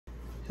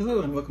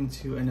Hello and welcome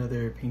to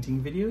another painting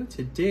video.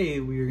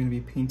 Today we are going to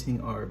be painting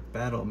our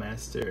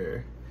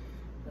BattleMaster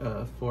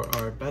for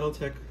our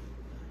Battletech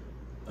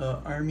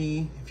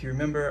army. If you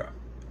remember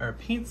our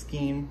paint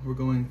scheme, we're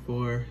going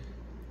for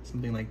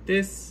something like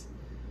this.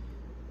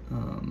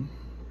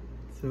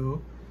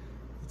 So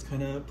let's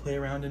kind of play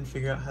around and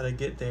figure out how to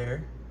get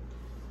there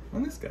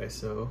on this guy.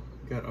 So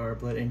we got our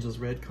Blood Angels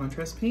Red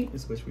contrast paint,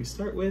 is which we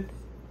start with.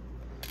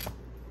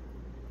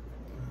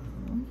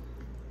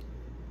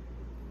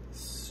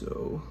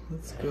 So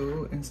let's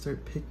go and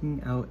start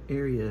picking out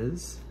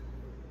areas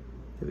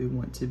that we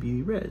want to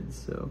be red.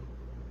 So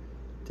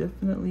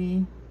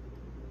definitely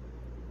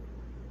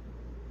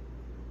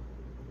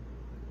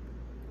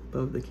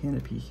above the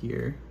canopy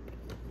here.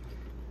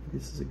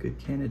 This is a good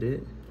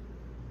candidate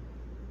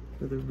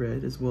for the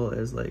red, as well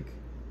as like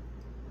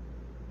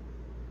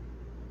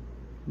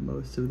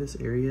most of this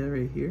area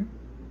right here.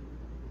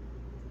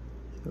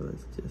 So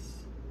let's just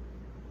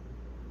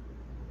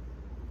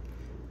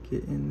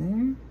get in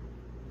there.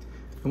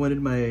 I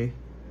wanted my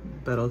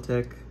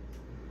Battletech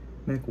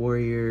Mech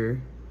Warrior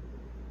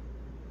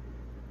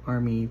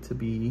army to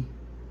be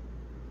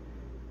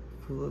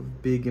full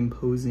of big,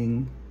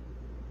 imposing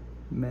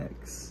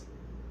mechs.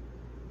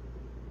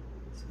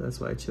 So that's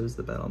why I chose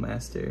the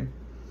BattleMaster.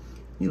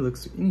 He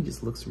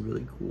just looks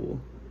really cool.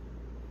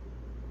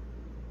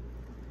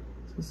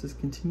 So let's just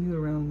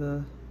continue around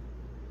the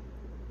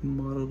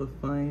model to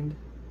find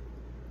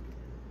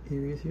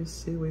areas here.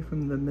 Stay away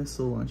from the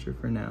missile launcher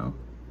for now.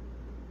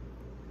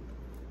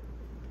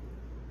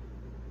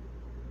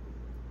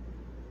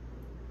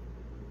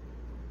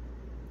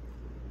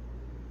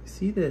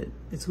 See that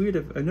it's weird.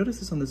 I've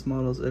noticed this on this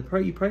models. You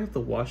probably have to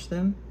wash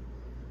them,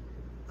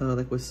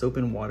 like with soap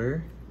and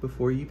water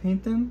before you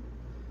paint them.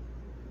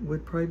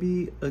 Would probably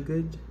be a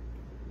good.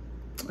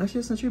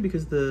 Actually, that's not true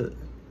because the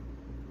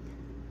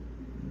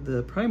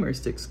primer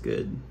sticks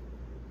good.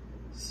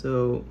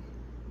 So,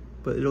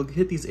 but it'll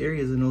hit these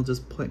areas and it'll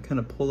just kind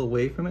of pull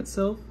away from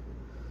itself.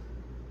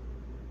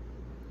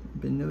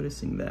 I've been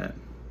noticing that.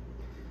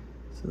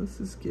 So let's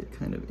just get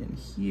kind of in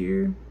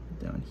here,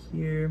 down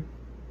here.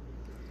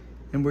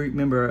 And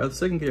remember, our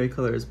secondary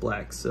color is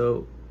black,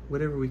 so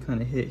whatever we kind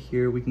of hit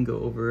here, we can go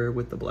over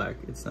with the black.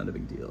 It's not a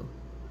big deal.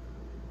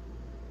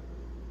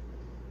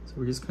 So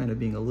we're just kind of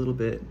being a little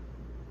bit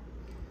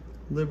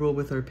liberal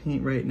with our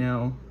paint right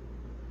now,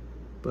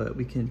 but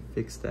we can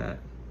fix that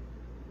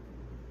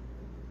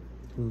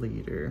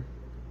later.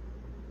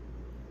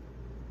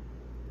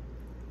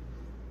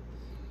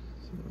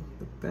 So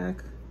the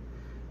back,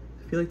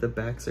 I feel like the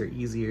backs are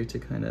easier to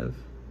kind of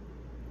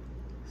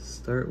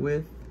start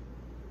with,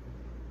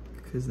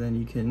 because then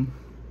you can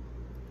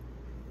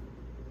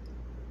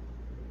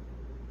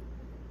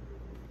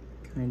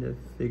kind of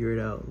figure it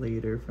out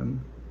later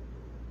from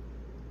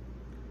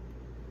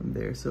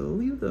there. So we'll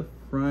leave the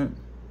front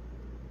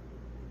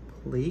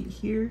plate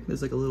here.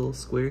 There's like a little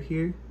square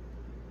here.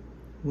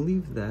 We'll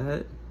leave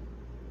that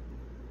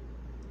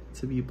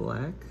to be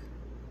black,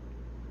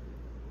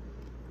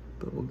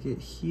 but we'll get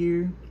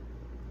here,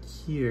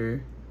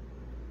 here,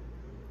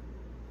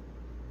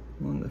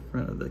 along the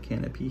front of the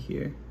canopy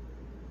here.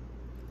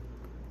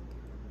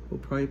 We'll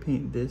probably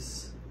paint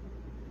this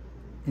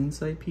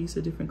inside piece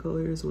a different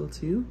color as well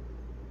too.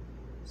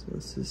 So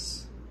let's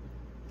just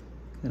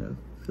kind of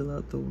fill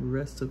out the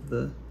rest of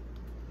the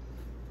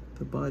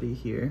body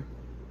here.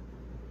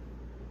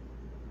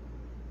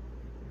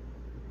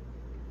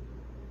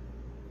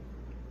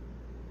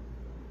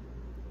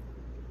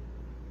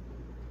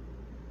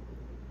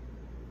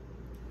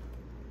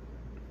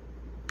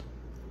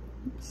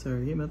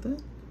 Sorry about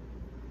that.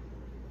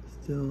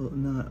 Still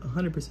not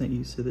 100%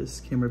 used to this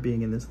camera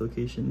being in this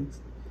location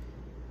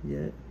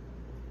yet.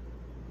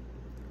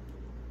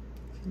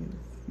 Okay,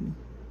 let's see. You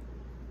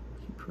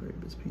probably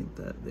just paint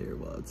that there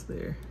while it's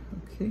there.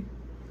 Okay.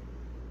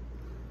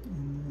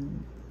 And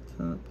then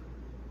the top,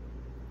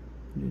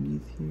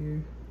 underneath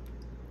here.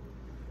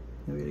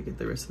 Now we gotta get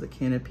the rest of the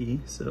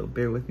canopy, so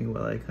bear with me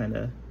while I kind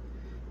of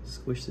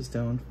squish this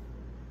down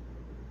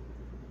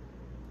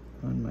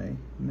on my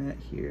mat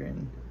here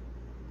and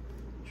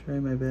try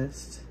my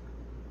best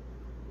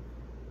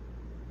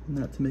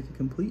not to make a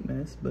complete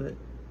mess, but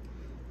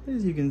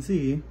as you can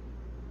see,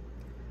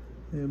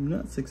 I am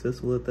not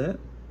successful at that.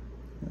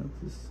 Now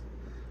let's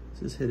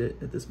just hit it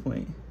at this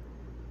point.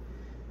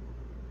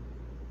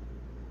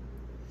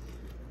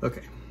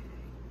 Okay.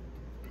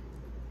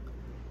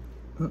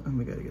 Oh, and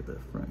we gotta get the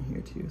front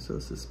here too, so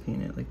let's just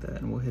paint it like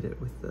that, and we'll hit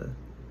it with the,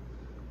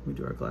 we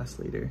do our glass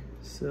later.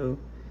 So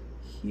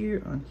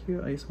here, on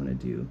here, I just wanna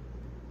do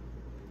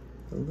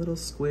a little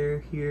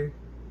square here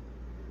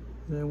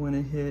that I want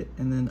to hit,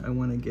 and then I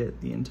want to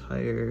get the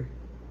entire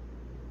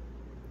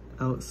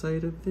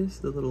outside of this,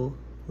 the little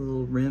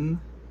rim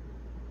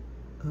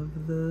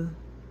of the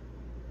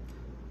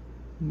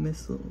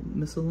missile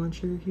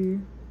launcher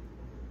here,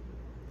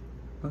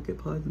 rocket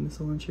pod, the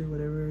missile launcher,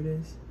 whatever it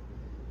is.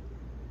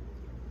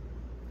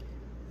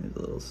 There's a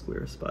little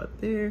square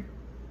spot there.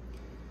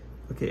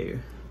 Okay,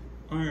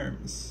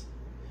 arms.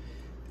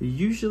 They're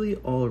usually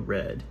all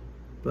red,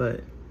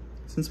 but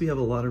since we have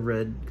a lot of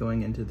red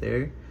going into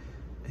there,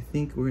 I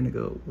think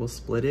we'll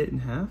split it in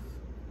half.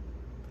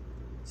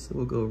 So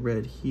we'll go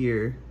red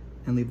here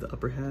and leave the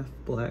upper half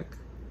black.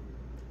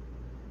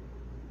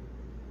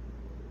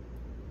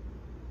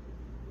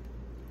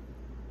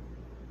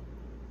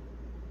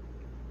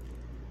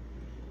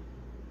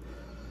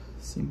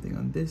 Same thing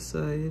on this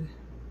side.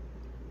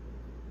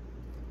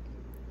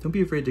 Don't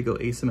be afraid to go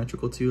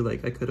asymmetrical too.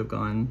 Like I could have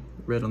gone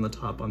red on the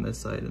top on this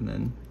side and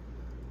then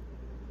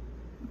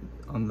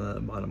on the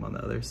bottom on the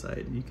other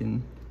side. You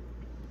can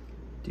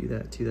do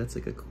that too. That's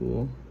like it's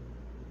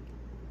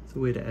a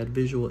way to add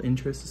visual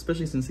interest,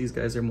 especially since these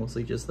guys are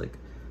mostly just like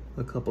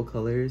a couple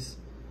colors.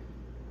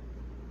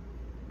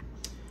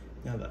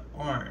 Now the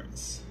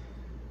arms.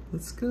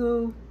 Let's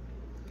go.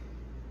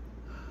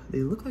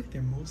 They look like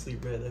they're mostly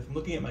red. I'm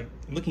looking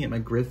at my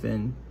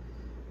Griffin.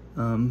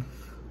 So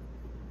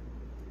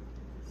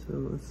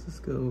let's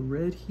just go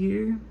red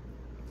here.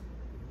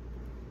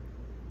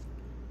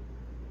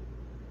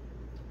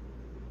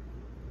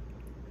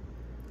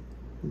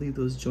 Leave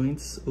those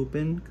joints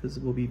open because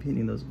we'll be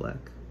painting those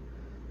black.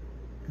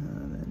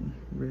 And then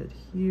red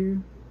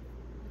here.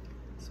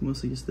 It's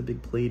mostly just the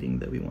big plating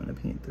that we want to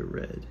paint the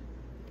red.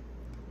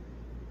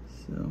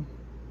 So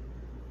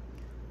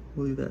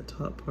we'll leave that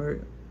top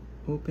part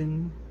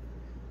open.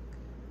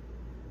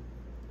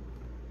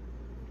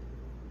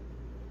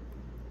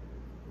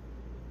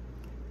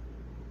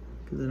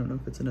 Because I don't know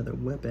if it's another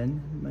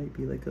weapon. It might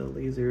be like a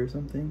laser or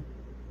something.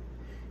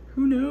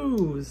 Who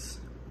knows?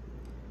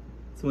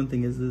 So one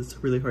thing is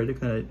it's really hard to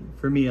kind of,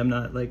 for me, I'm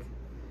not like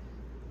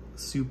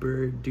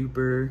super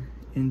duper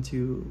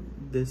into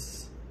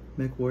this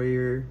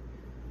MechWarrior,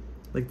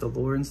 like the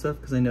lore and stuff,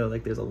 because I know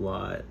like there's a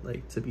lot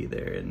like to be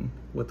there and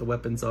what the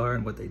weapons are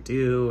and what they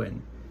do,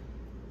 and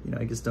you know,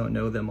 I just don't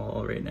know them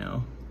all right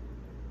now.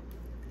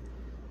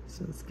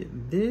 So let's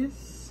get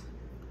this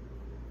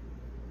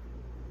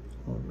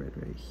all red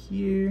right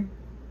here.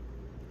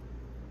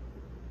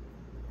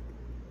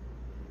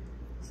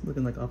 It's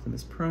looking like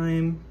Optimus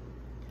Prime.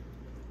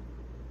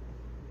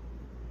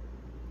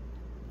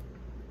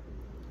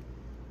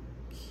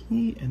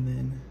 Okay, and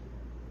then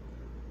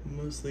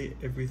mostly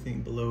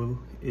everything below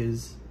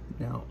is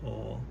now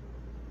all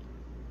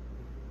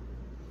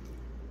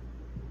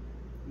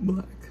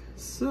black.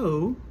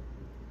 So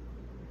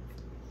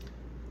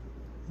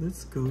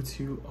let's go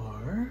to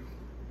our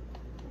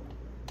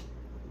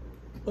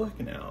black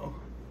now.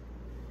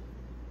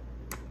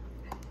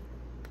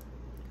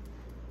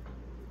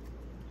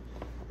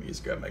 Let me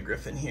just grab my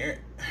Griffin here.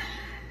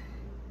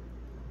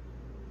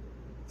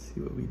 Let's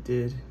see what we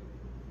did.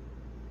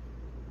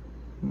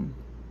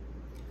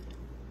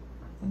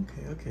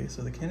 Okay,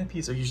 so the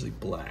canopies are usually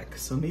black,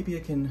 so maybe I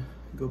can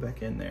go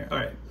back in there. All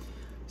right,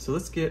 so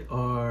let's get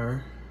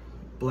our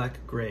black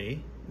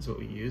gray is what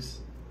we use.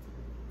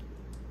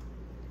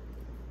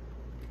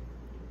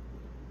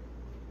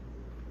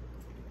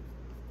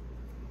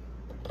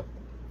 And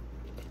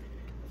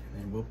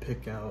then we'll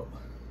pick out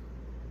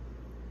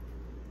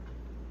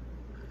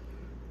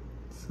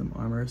some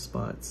armor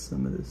spots,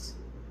 some of this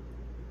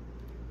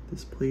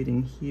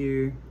plating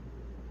here.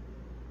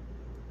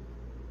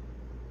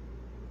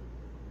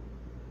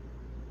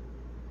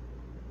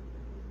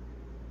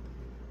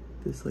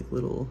 This like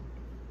little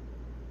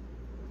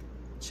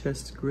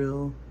chest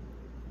grill.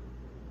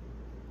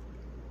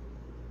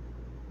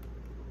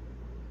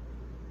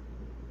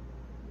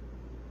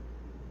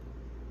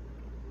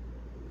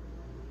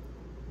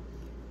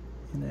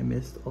 And I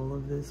missed all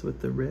of this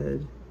with the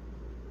red.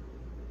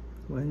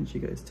 Why didn't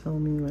you guys tell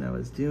me when I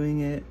was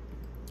doing it?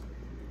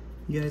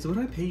 You guys, what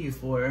do I pay you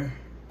for?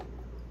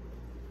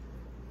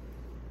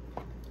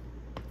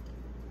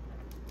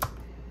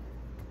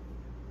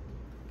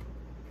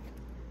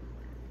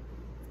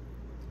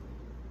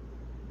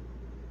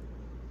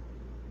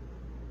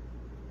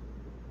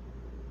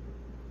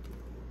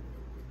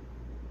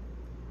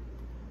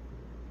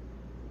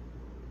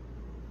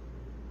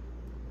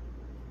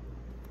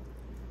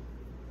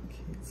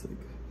 It's like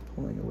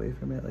pulling away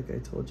from it like I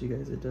told you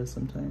guys it does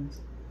sometimes.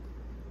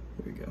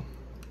 Here we go.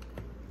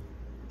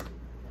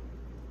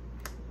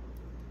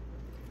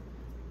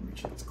 Make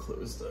sure it's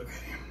closed, okay.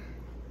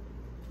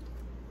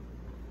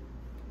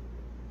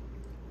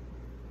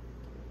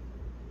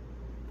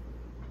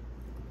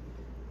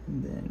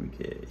 And then we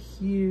get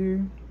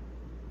here.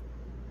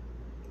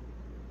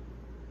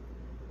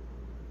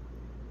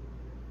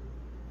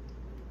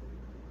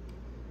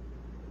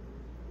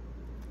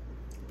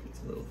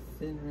 It's a little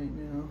thin right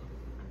now.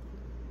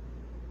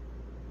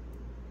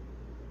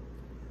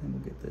 And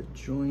we'll get the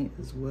joint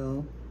as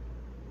well.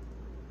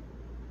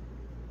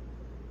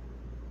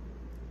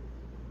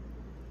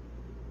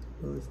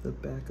 As well as the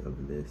back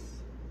of this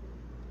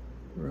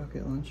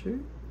rocket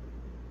launcher.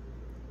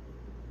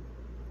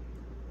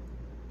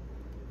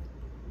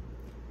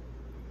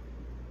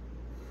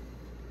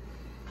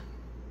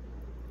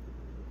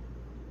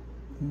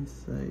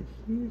 Inside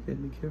here, gotta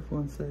be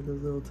careful inside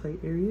those little tight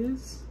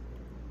areas.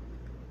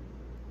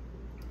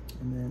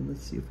 And then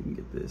let's see if we can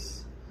get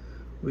this.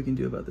 What we can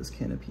do about this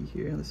canopy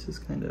here. Let's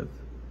just kind of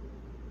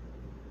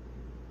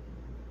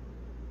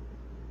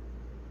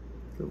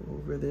go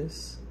over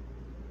this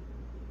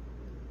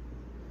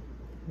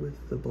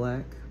with the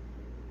black.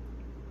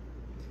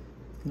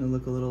 It's gonna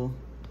look a little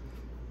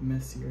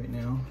messy right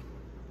now,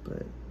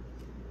 but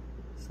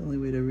it's the only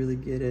way to really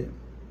get it.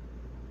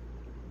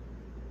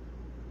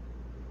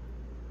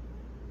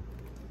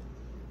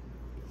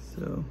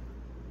 So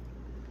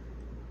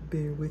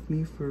bear with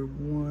me for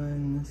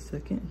 1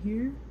 second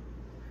here.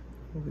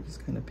 We'll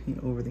just kind of paint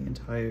over the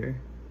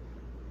entire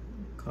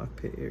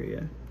cockpit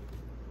area.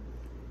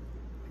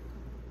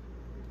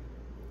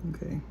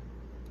 Okay,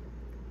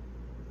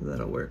 so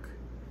that'll work.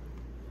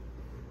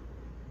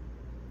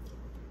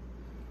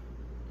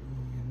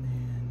 And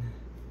then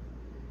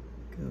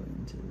go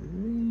into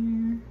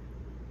there.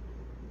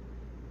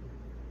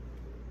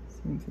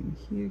 Same thing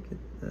here, get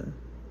the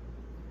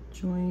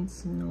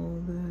joints and all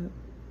of that.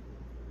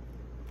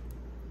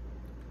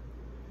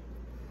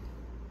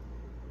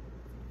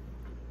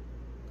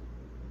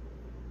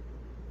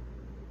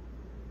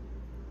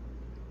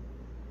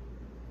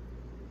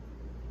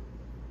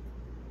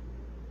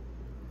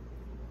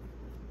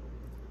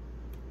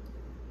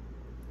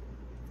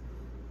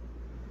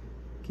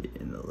 Get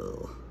in the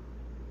little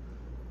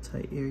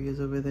tight areas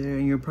over there.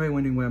 And you're probably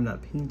wondering why I'm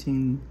not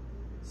painting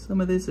some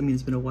of this. I mean,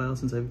 it's been a while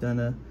since I've done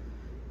a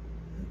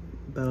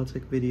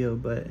Battletech video,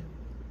 but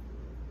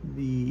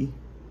the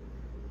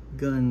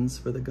guns,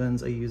 for the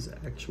guns I use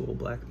actual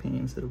black paint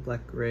instead of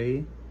black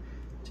gray,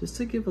 just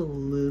to give a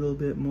little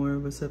bit more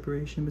of a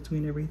separation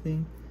between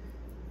everything.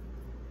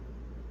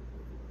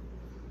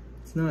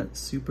 It's not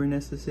super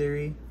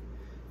necessary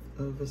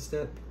of a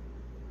step,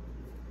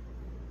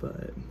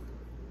 but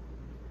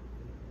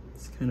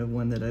it's kind of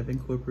one that I've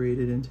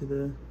incorporated into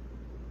the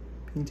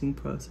painting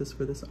process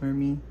for this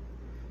army.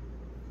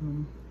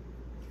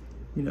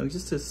 You know,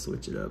 just to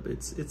switch it up.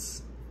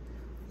 It's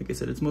like I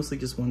said, it's mostly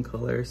just one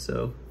color,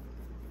 so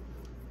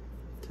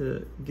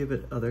to give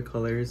it other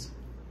colors,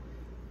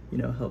 you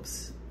know,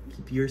 helps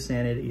keep your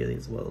sanity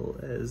as well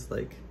as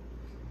like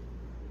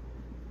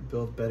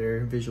build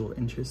better visual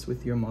interest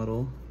with your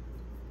model.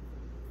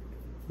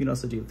 You can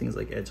also do things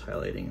like edge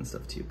highlighting and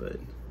stuff too, but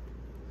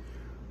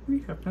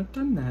we have not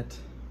done that.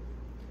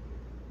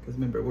 Because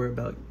remember, we're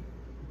about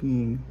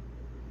being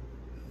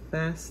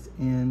fast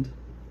and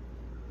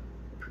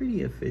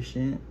pretty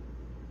efficient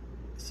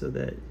so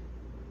that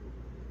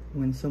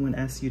when someone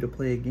asks you to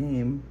play a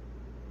game,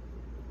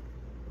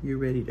 you're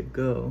ready to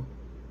go.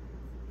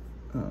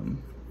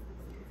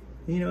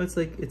 You know, it's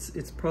like,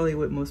 it's probably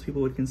what most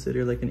people would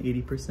consider like an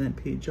 80%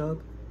 paid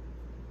job,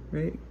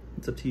 right?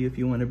 It's up to you if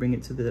you want to bring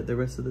it to the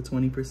rest of the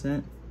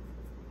 20%.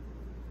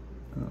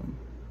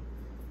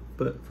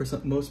 But for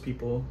most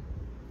people,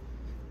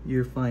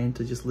 you're fine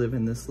to just live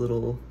in this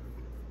little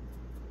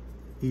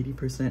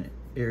 80%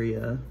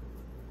 area,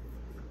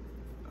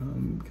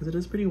 because it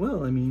does pretty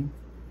well. I mean,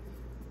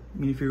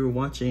 if you were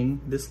watching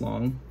this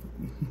long,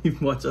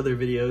 you've watched other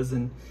videos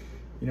and,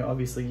 you know,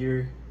 obviously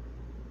you're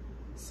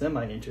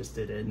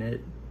semi-interested in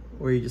it,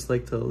 or you just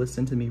like to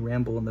listen to me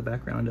ramble in the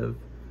background of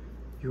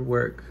your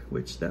work,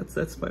 which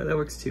that's fine, that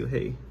works too.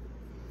 Hey,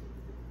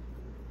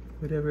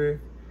 whatever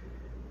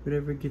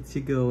gets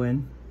you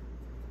going.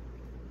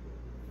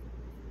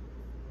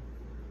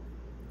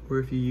 Or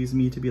if you use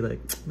me to be like,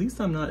 at least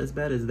I'm not as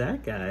bad as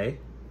that guy,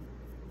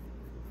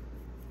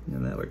 you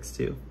know, that works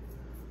too.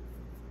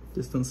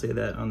 Just don't say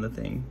that on the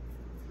thing,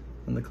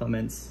 on the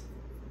comments.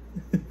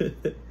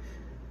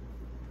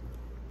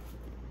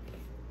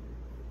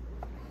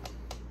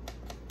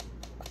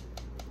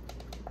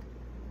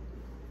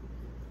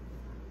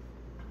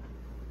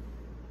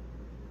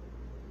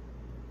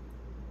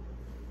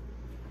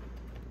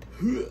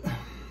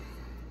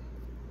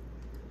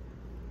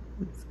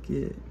 Let's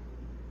get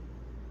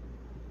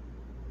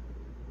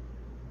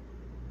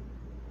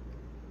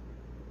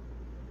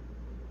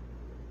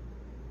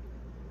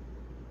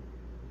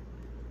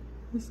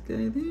this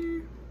guy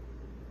there.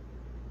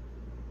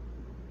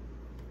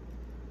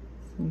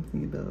 Same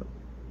thing about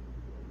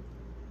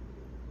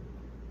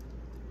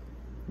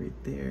right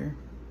there.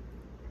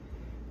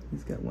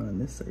 He's got one on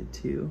this side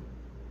too.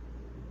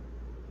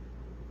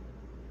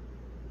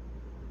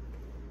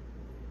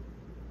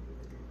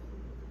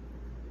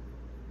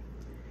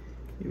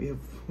 We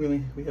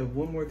have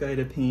one more guy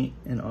to paint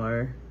in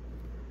our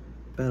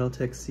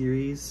Battletech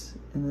series,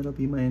 and that'll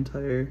be my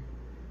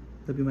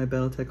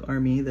Battletech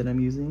army that I'm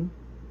using.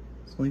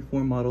 It's only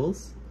 4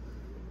 models.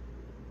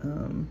 I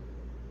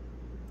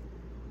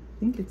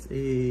think it's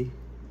a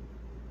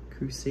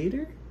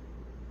Crusader.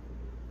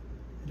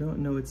 I don't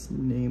know its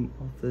name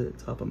off the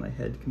top of my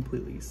head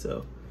completely,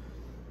 so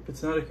if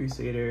it's not a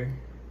Crusader,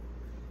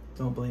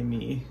 don't blame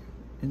me.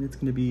 And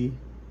it'll be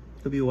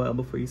a while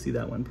before you see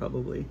that one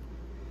probably.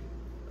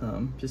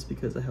 Just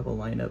because I have a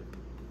lineup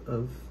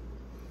of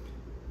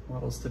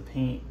models to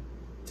paint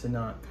to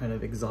not kind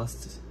of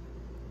exhaust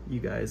you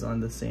guys on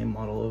the same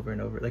model over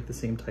and over, like the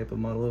same type of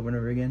model over and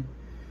over again.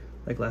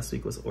 Like last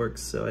week was orcs,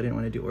 so I didn't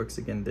want to do orcs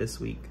again this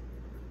week.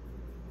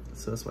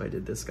 So that's why I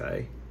did this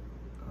guy.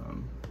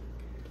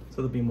 So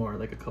there'll be more,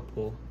 like a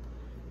couple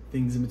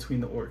things in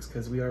between the orcs,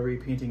 because we are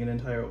repainting an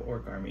entire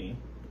orc army.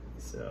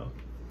 So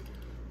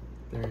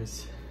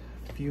there's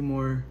a few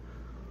more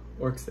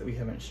orcs that we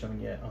haven't shown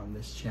yet on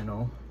this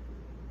channel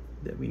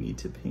that we need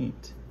to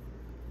paint.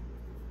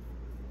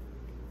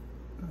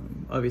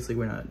 Obviously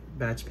we're not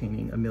batch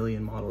painting a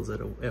million models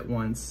at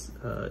once.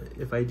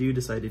 If I do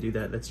decide to do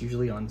that, that's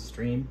usually on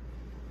stream.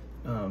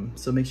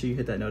 So make sure you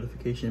hit that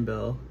notification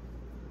bell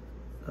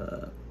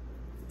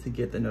to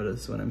get the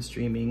notice when I'm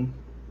streaming.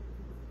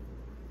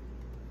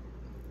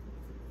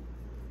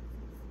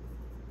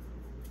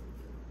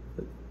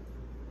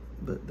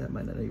 But that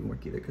might not even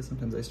work either, because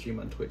sometimes I stream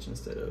on Twitch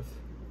instead of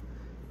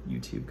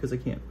YouTube, because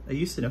I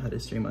used to know how to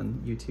stream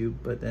on YouTube,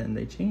 but then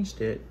they changed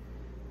it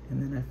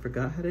and then I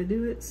forgot how to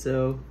do it,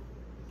 so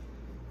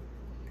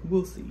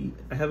we'll see.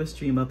 I have a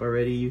stream up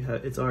already.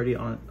 It's already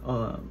on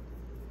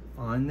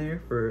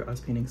there for us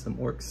painting some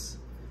orcs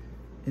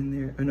in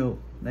there. Oh no,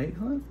 Night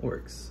Hunt?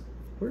 Orcs.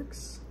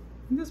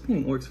 I'm just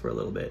painting orcs for a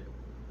little bit.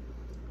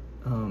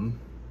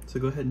 So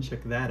go ahead and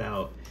check that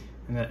out.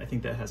 And I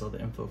think that has all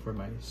the info for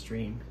my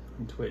stream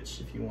on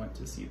Twitch if you want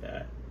to see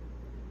that.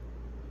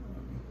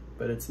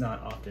 But it's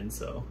not often,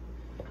 so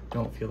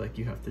don't feel like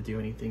you have to do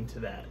anything to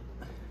that.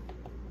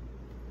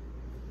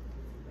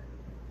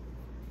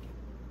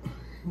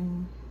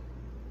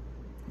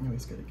 I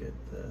always gotta get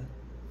the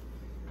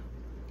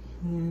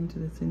hand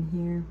that's in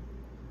here.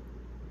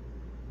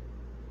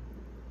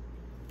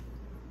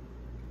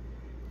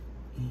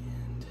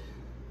 And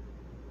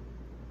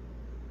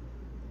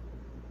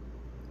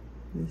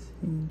this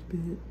hand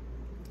bit,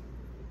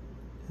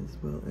 as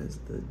well as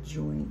the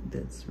joint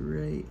that's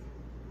right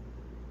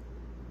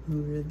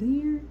over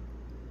there,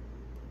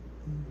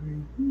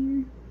 over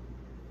here.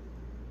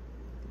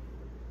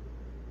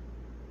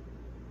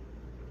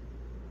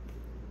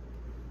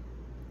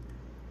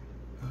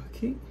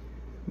 Okay,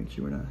 make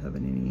sure we're not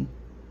having any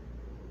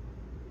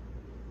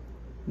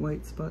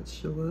white spots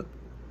show up,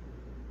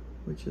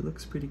 which it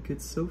looks pretty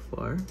good so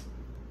far.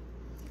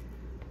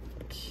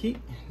 Okay,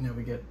 now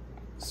we get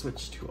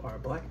switched to our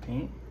black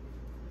paint.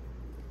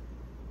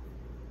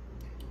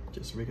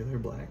 Just regular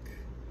black.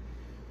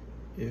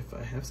 If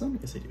I have some,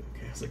 yes I do.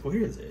 Okay, I was like, where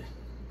is it?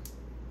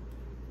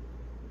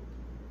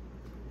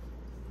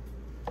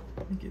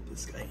 Let me get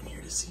this guy in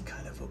here to see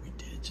kind of what we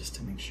did, just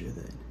to make sure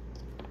that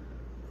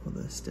all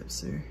the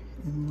steps are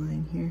in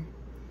line here.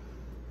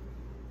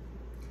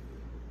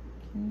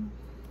 Okay.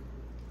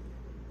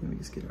 Then we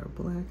just get our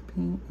black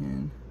paint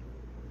and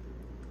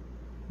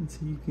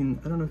so you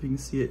can, I don't know if you can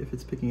see it if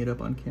it's picking it up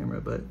on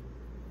camera, but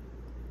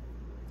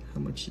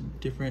how much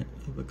different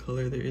of a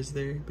color there is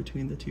there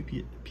between the two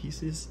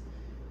pieces.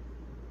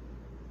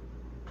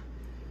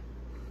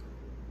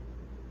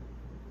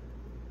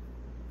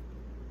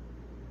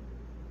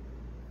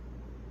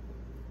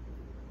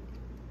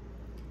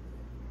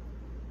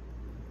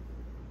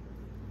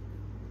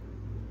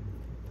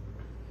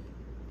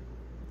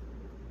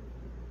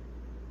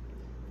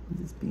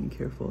 Just being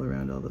careful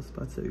around all the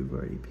spots that we've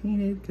already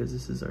painted, because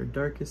this is our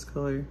darkest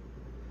color,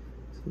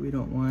 so we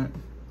don't want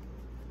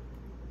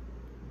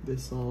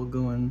this all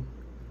going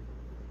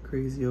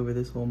crazy over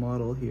this whole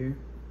model here.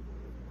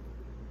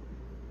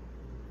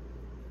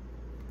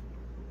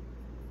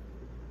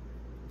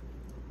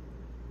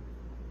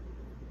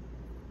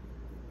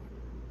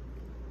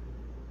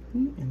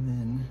 And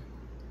then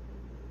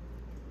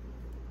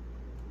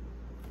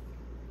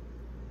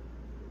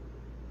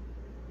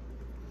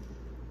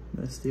I'm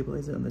going to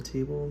stabilize it on the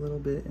table a little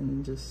bit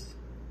and just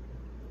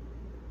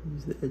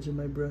use the edge of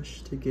my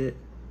brush to get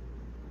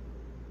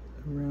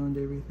around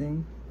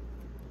everything.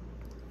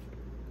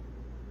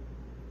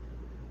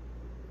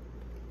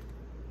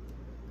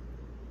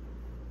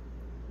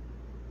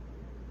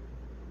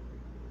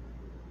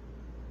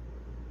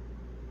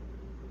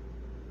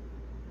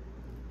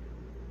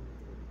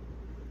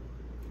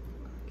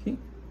 Okay.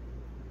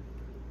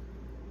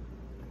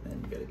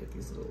 And you got to get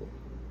these little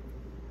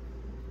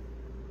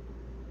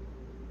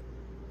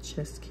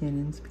chest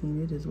cannons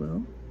painted as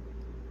well.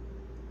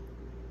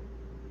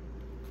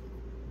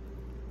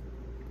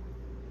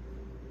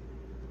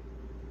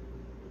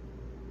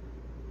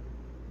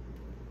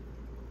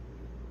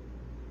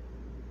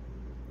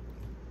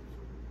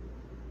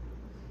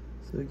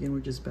 So again, we're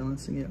just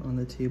balancing it on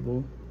the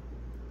table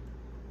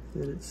so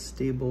that it's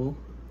stable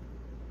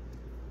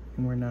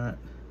and we're not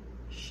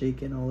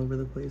shaking all over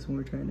the place when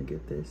we're trying to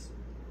get this.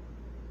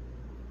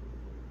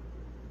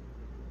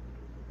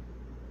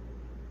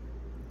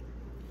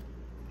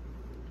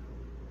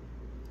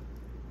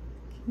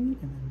 Okay,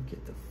 and then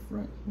get the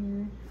front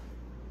here.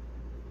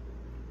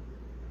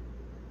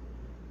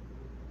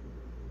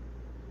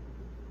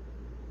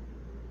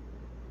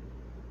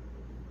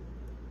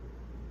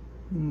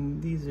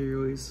 And these are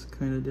always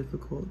kind of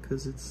difficult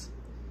because it's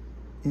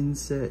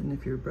inset, and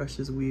if your brush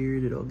is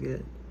weird, it'll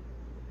get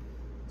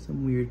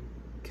some weird,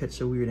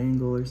 catch a weird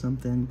angle or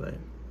something, but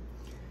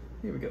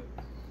here we go.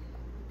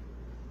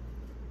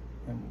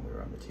 And when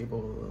we're on the table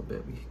a little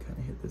bit, we kind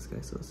of hit this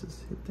guy, so let's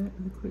just hit that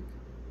really quick.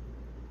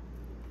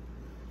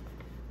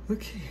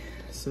 Okay,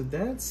 so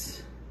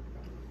that's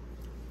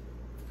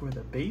for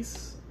the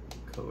base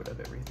coat of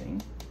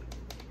everything.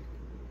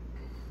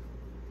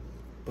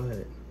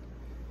 But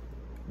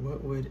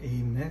what would a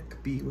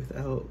mech be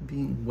without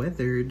being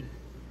weathered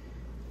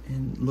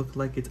and look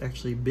like it's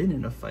actually been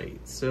in a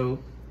fight? So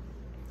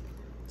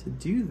to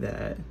do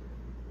that,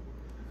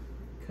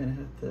 kind of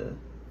have to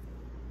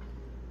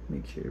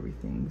make sure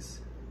everything's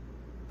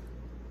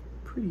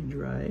pretty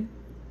dry,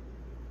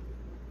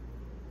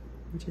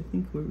 which I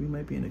think we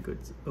might be in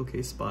a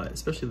okay spot,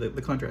 especially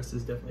the contrast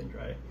is definitely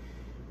dry.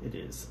 It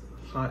is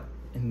hot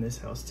in this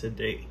house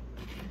today.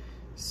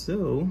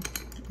 So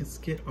let's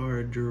get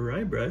our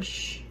dry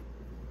brush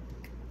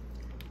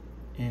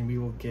and we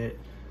will get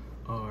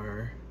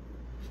our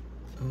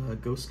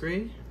ghost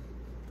gray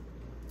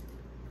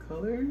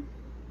color.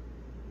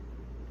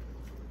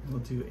 We'll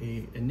do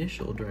a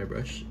initial dry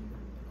brush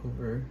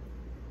over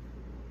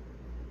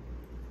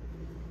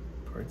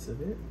parts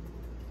of it.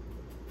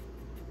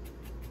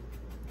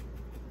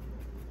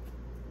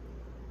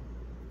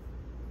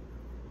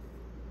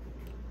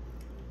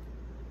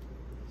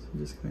 So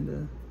just kind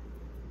of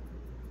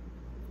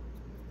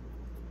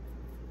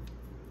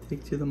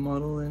take to the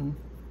model and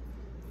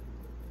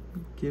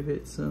give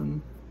it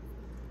some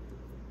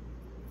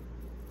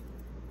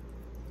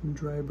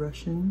dry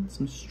brushing,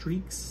 some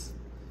streaks.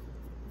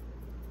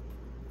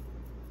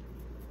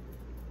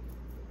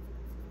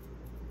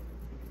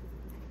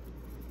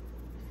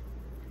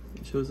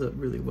 It shows up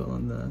really well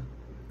on the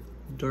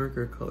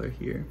darker color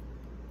here,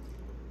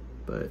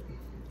 but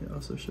it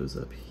also shows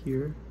up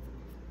here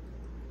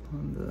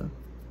on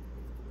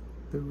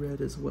the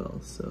red as well.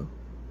 So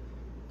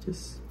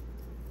just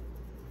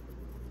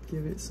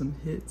give it some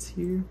hits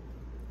here.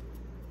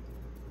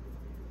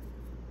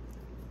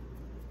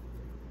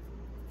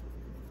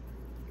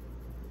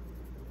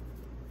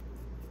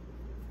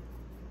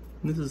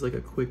 And this is like a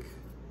quick,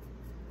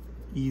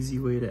 easy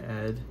way to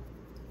add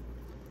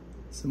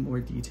some more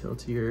detail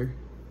to your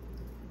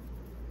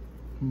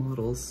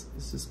models.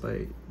 It's just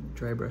by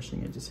dry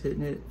brushing it, just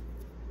hitting it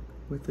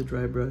with the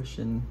dry brush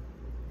and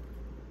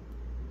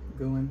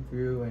going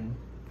through and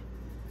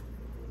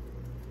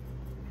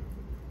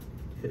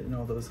hitting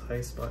all those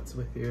high spots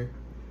with your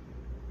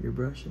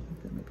brush. I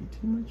think that might be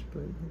too much,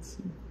 but let's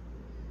see.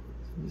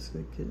 So just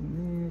like getting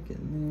there, get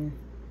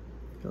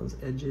all those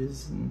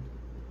edges and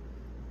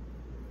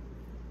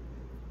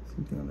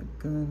something on the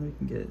gun. We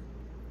can get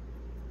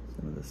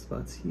some of the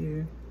spots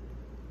here.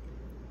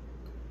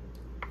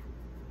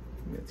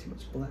 We got too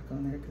much black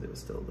on there because it was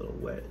still a little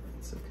wet.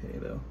 It's okay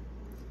though.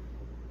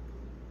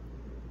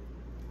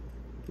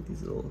 Get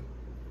these little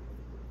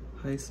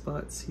high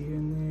spots here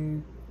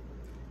and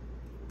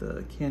there.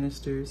 The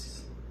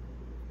canisters,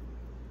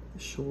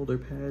 the shoulder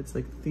pads,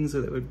 like things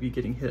that would be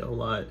getting hit a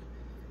lot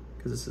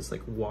because it's just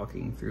like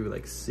walking through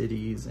like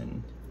cities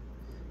and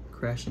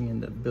crashing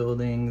into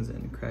buildings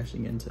and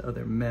crashing into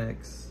other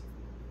mechs.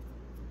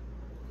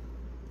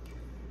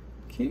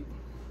 Okay,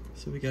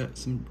 so we got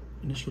some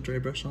initial dry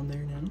brush on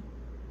there now.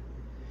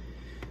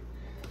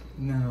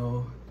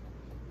 Now,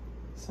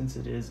 since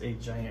it is a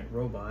giant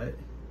robot,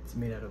 it's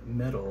made out of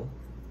metal,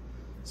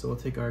 so we'll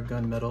take our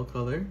gunmetal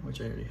color, which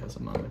I already have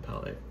some on my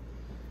palette,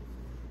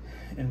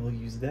 and we'll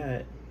use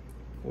that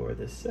for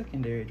the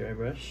secondary dry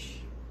brush.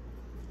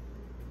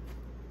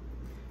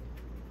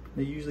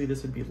 Now usually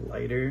this would be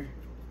lighter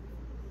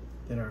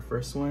than our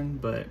first one,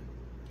 but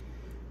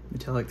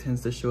metallic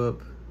tends to show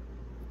up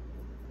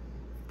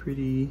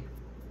pretty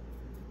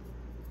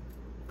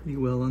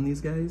well on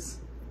these guys.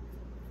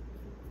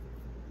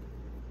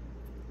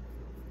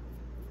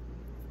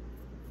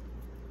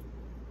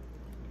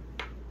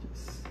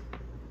 Just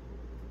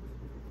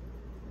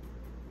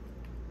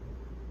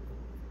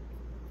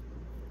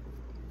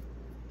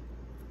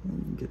and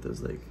you can get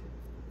those like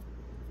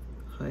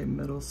high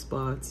metal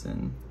spots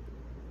and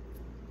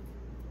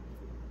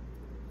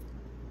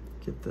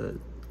get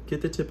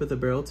the tip of the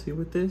barrel too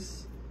with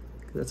this,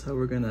 because that's how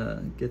we're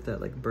gonna get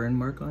that like burn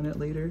mark on it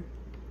later,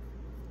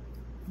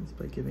 just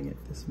by giving it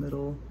this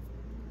middle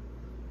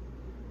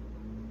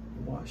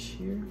wash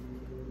here.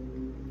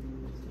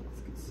 So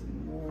let's get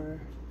some more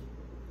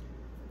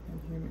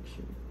in here, make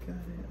sure we got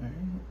it. All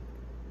right,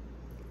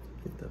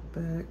 get the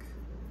back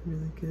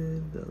really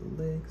good, the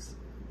legs,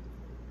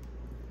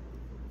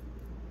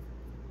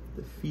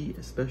 the feet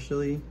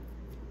especially.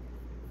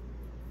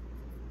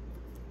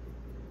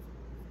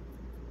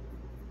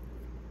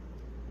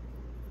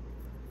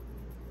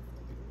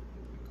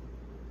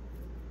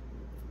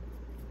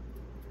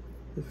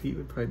 The feet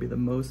would probably be the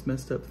most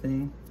messed up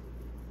thing.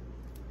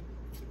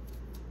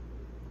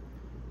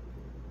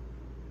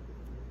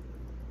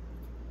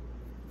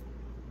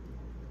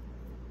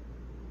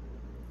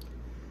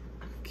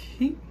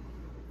 Okay.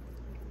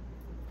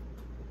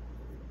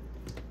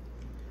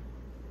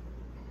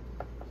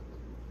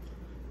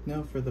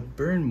 Now for the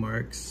burn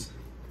marks,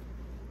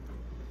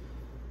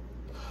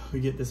 we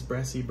get this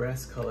brassy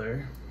brass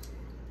color.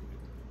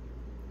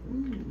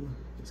 Ooh,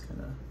 just kind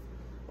of.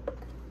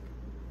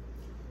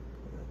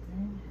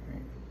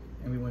 Right.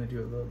 And we want to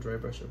do a little dry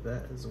brush of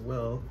that as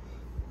well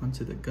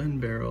onto the gun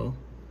barrel.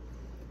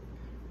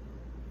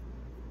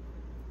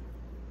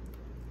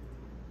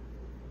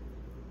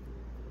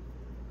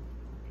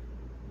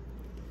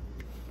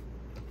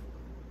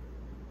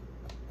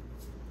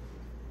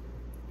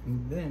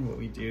 And then what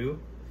we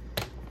do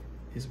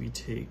is we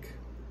take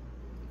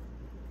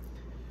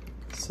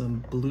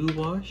some blue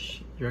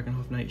wash,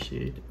 Dragonhof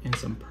Nightshade, and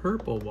some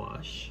purple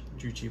wash,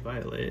 Druchii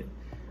Violet,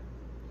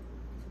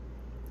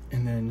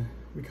 and then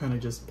we kind of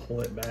just pull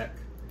it back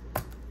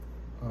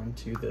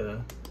onto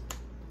the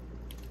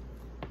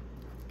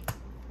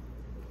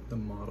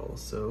model.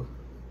 So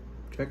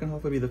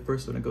Dragonhof would be the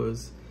first one. It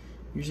goes,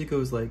 usually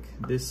goes like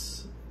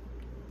this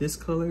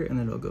color, and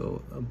then it'll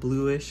go a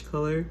bluish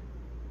color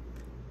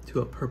to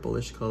a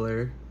purplish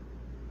color,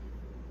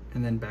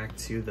 and then back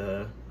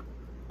to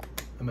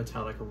a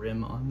metallic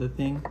rim on the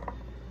thing.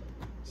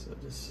 So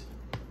just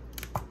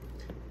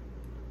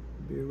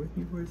bear with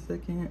me for a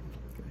second.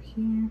 Go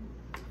here,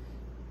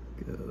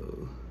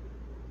 go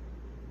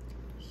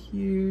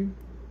here,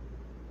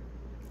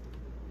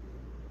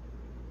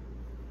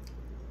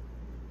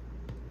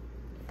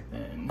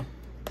 and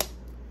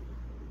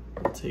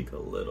we'll take a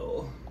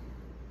little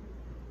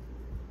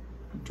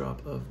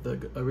drop of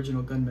the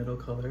original gunmetal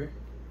color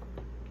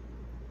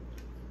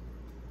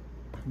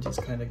and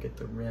just kind of get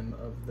the rim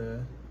of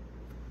the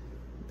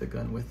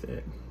gun with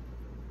it.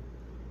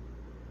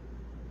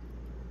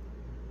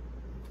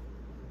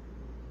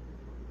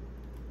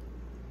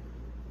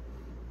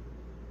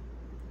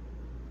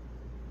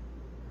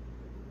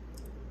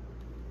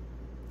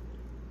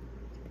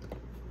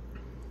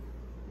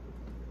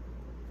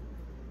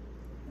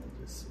 And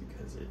just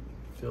because it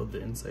filled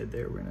the inside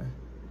there, we're gonna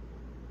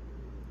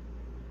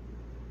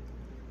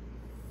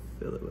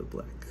fill it with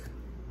black.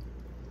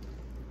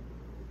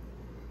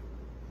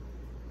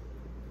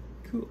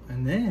 Cool,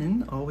 and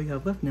then all we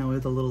have left now are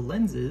the little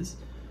lenses,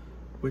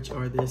 which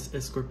are this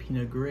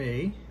Escorpina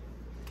gray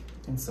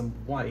and some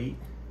white.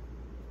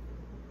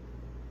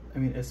 I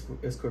mean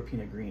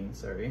Escorpina green,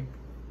 sorry.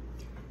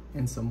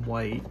 And some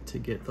white to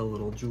get the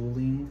little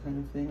jeweling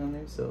kind of thing on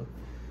there. So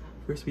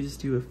first we just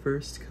do a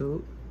first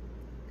coat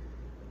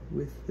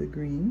with the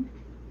green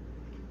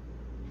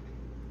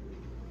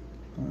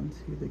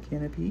onto the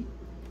canopy.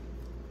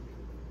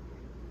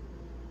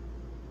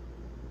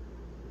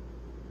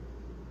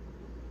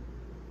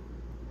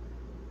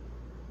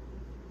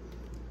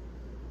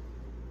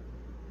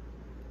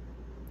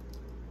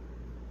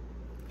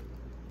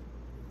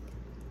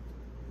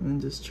 And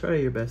just try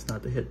your best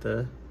not to hit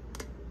the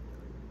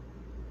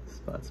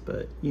spots,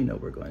 but you know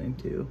we're going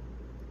to.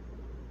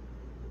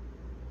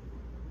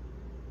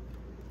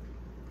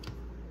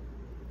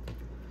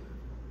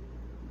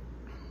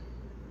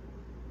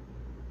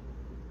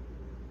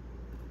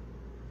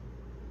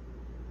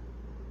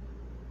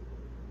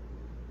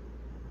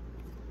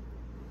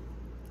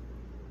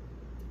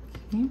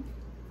 Okay,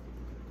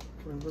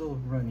 we're a little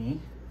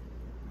runny,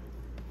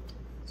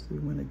 so we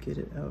want to get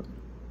it out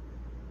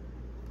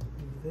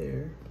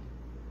there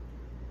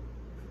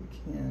if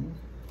we can.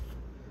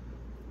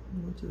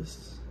 We'll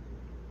just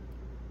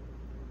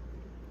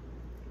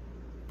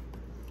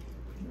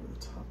over the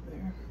top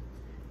there,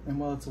 and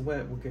while it's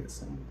wet we'll get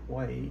some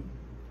white and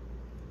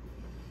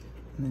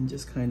then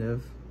just kind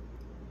of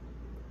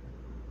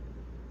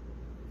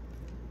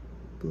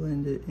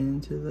blend it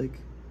into like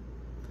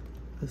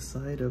a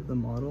side of the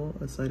model,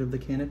 a side of the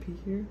canopy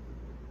here.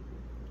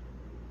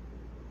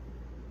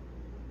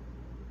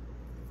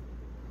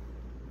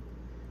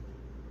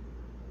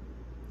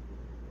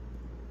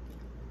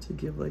 To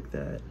give like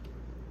that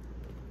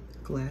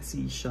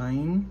glassy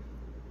shine.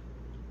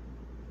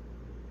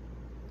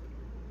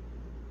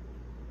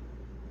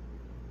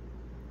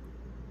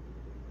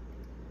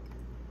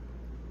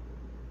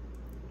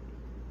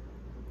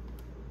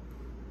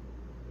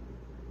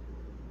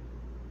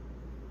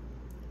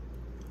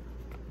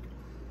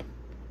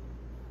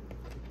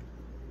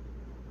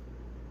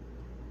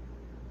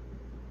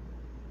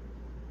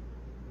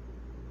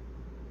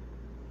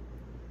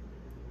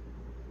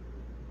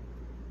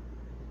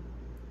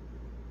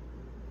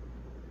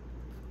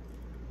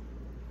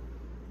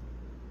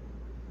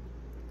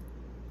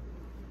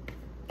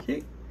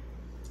 Okay,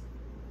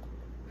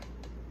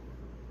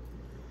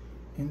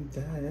 and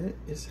that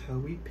is how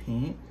we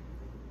paint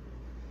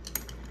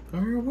our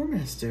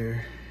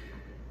BattleMaster.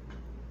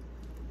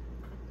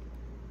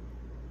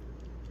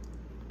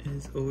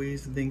 As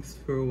always, thanks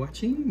for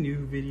watching. New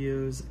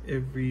videos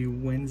every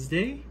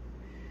Wednesday.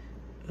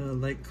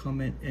 Like,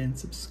 comment, and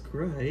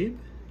subscribe.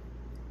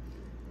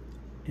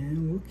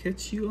 And we'll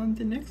catch you on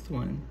the next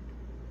one.